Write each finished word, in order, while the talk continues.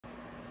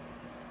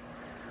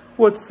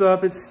What's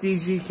up? It's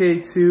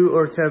DGK2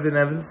 or Kevin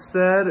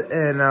Evanstead,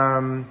 and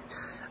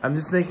I'm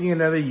just making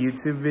another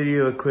YouTube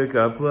video, a quick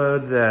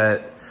upload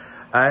that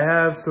I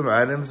have some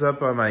items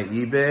up on my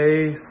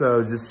eBay,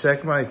 so just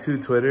check my two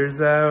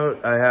Twitters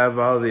out. I have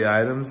all the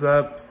items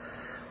up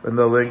and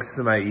the links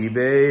to my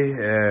eBay,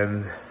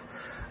 and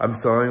I'm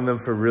selling them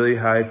for really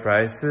high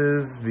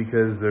prices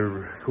because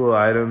they're cool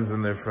items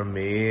and they're from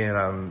me and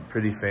I'm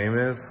pretty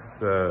famous.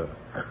 So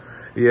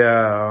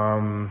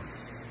yeah,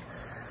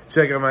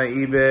 check out my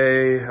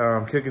eBay.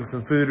 I'm cooking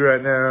some food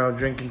right now,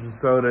 drinking some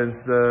soda and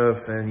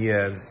stuff, and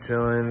yeah, just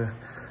chilling,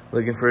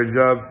 looking for a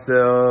job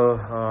still.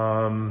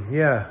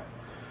 Yeah,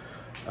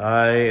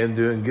 I am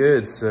doing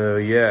good. So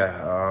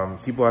yeah,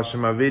 keep watching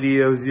my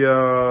videos,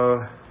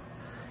 y'all.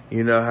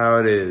 You know how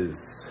it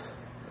is.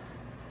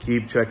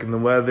 Keep checking the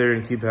weather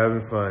and keep having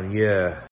fun. Yeah.